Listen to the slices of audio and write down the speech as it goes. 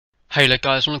Hey there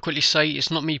guys, I want to quickly say it's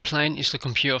not me playing, it's the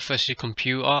computer versus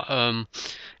computer.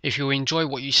 If you enjoy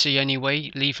what you see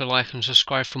anyway, leave a like and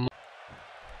subscribe for more.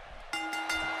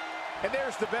 And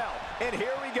there's the bell, and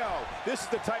here we go. This is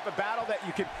the type of battle that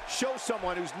you can show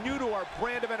someone who's new to our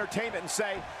brand of entertainment and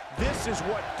say, this is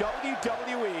what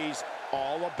WWE's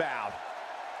all about.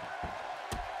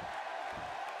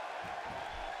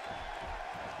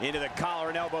 Into the collar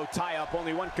and elbow tie-up.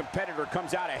 Only one competitor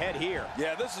comes out ahead here.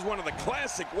 Yeah, this is one of the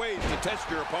classic ways to test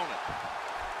your opponent.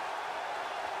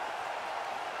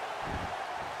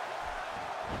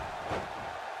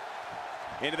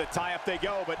 Into the tie-up they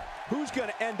go, but who's going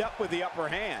to end up with the upper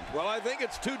hand? Well, I think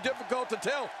it's too difficult to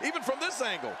tell, even from this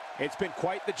angle. It's been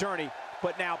quite the journey,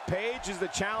 but now Paige is the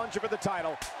challenger for the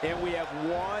title, and we have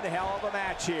one hell of a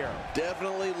match here.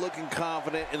 Definitely looking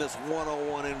confident in this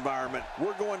one-on-one environment.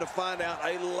 We're going to find out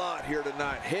a lot here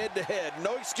tonight. Head-to-head,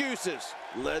 no excuses.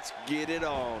 Let's get it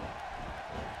on.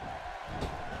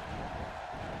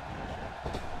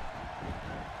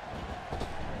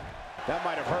 That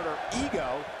might have hurt her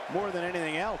ego more than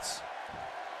anything else.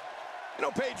 You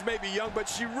know, Paige may be young, but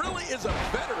she really is a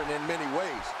veteran in many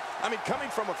ways. I mean, coming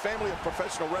from a family of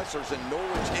professional wrestlers in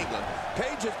Norwich, England,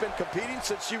 Paige has been competing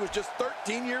since she was just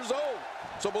 13 years old.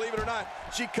 So believe it or not,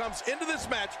 she comes into this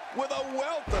match with a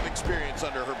wealth of experience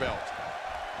under her belt.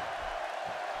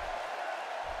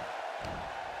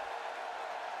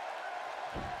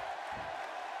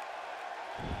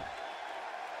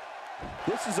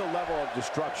 This is a level of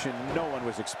destruction no one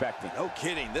was expecting. No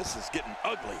kidding, this is getting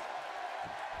ugly.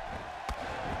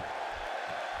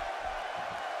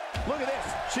 Look at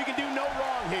this. She can do no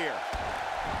wrong here.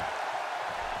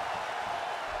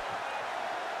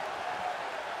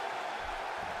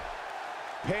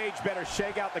 Paige better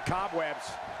shake out the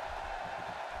cobwebs.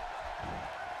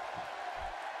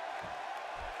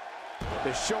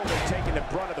 The shoulder taking the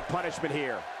brunt of the punishment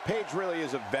here. Paige really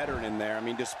is a veteran in there, I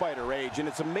mean, despite her age. And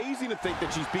it's amazing to think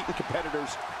that she's beaten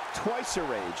competitors twice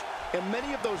her age. And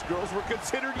many of those girls were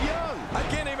considered young. I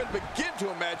can't even begin to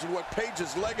imagine what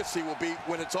Paige's legacy will be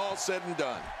when it's all said and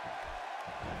done.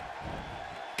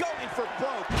 Going for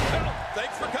broke. Well,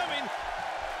 thanks for coming.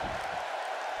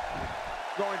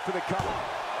 Going for the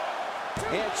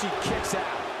cover. And she kicks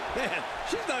out. Man,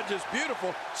 she's not just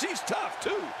beautiful, she's tough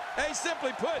too. Hey,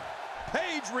 simply put,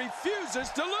 Paige refuses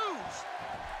to lose.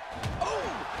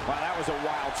 Oh! Wow, that was a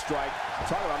wild strike.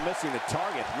 Talk about missing the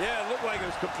target. Yeah, it looked like it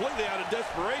was completely out of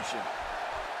desperation.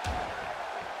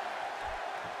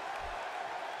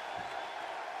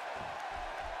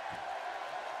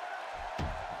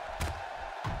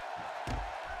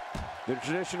 The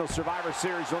traditional Survivor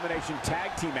Series Elimination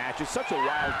Tag Team match is such a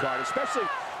wild card, especially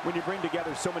when you bring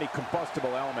together so many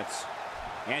combustible elements.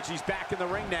 And she's back in the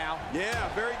ring now.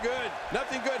 Yeah, very good.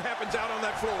 Nothing good happens out on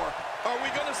that floor. Are we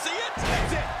going to see it?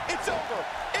 That's it. It's over.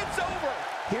 It's over.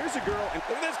 Here's a girl. And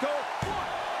look at this, Cole.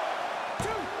 1,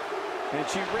 2. And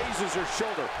she raises her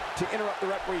shoulder to interrupt the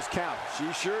referee's count.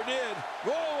 She sure did.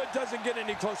 Whoa, it doesn't get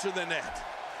any closer than that.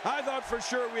 I thought for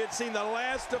sure we had seen the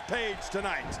last of Paige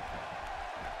tonight.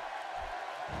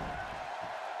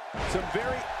 Some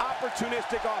very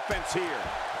opportunistic offense here.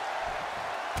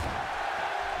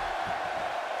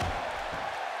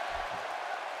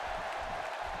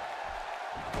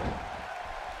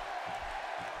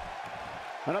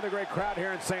 Another great crowd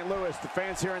here in St. Louis. The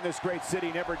fans here in this great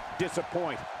city never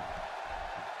disappoint.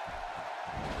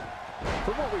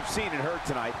 From what we've seen and heard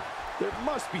tonight, there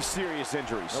must be serious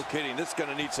injuries. No kidding, this is going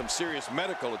to need some serious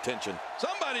medical attention.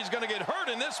 Somebody's going to get hurt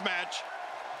in this match.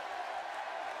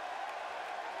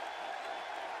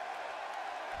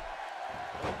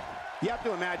 You have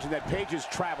to imagine that Paige's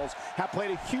travels have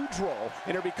played a huge role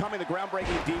in her becoming the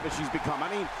groundbreaking diva she's become. I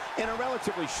mean, in a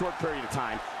relatively short period of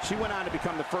time, she went on to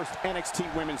become the first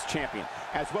NXT Women's Champion,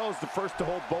 as well as the first to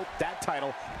hold both that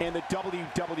title and the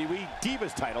WWE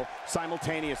Divas title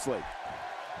simultaneously.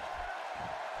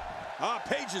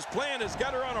 Paige's plan has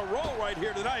got her on a roll right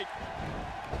here tonight.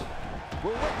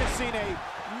 We're witnessing a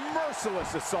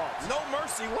merciless assault. No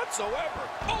mercy whatsoever.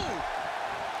 Oh!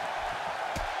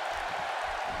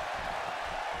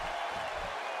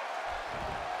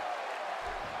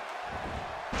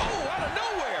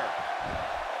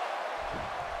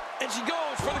 And she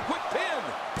goes for the quick pin.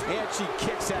 And she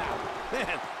kicks out.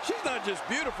 Man, she's not just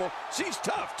beautiful, she's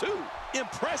tough too.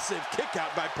 Impressive kick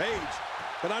out by Paige.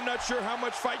 But I'm not sure how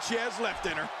much fight she has left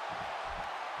in her.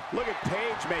 Look at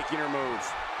Paige making her moves.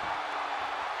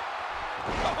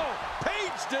 Oh,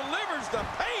 Paige delivers the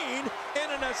pain in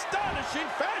an astonishing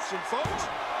fashion, folks.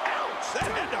 Ouch, that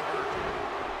had to hurt.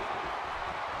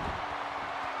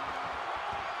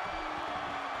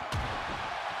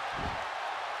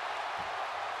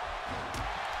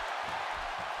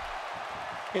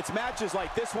 It's matches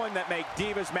like this one that make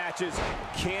Divas matches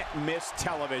can't miss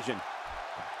television.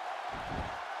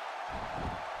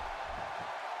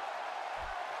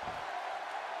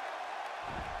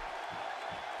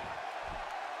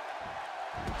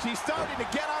 She's starting to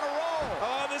get on a roll.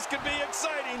 Oh, this could be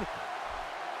exciting.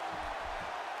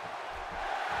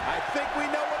 I think we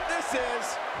know what this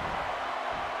is.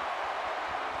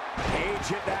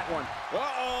 Paige hit that one.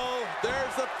 Uh-oh,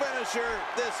 there's the finisher.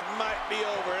 This might be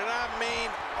over, and I mean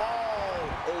all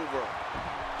over.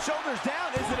 Shoulders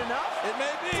down, is it enough? It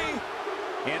may be.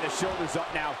 And the shoulders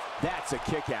up now. That's a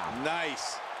kick out.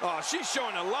 Nice. Oh, she's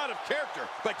showing a lot of character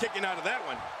by kicking out of that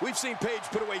one. We've seen Paige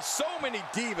put away so many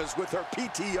divas with her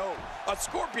PTO. A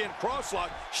scorpion crosslock,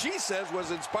 she says,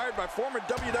 was inspired by former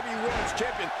WWE Women's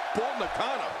Champion Bull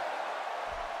Nakano.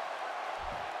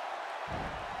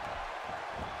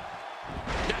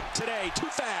 Not today, too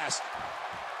fast.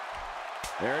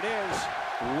 There it is.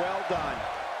 Well done.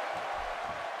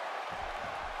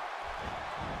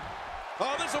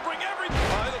 Oh, this will bring everything.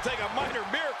 Oh, it'll take a minor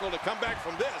miracle to come back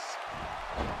from this.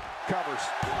 Covers.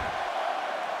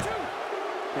 2.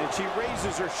 And she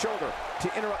raises her shoulder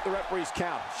to interrupt the referee's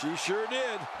count. She sure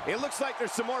did. It looks like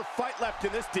there's some more fight left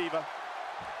in this diva.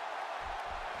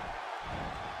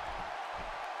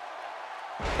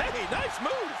 Hey, nice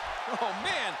move. Oh,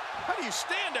 man. How do you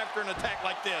stand after an attack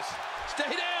like this? Stay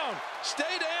down.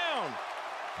 Stay down.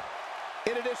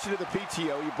 In addition to the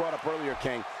PTO you brought up earlier,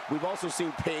 King, we've also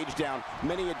seen Paige down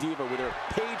many a diva with her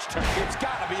Paige turn. It's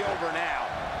got to be over now.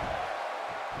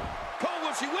 Cole,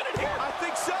 will she win it here? I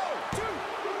think so. 2.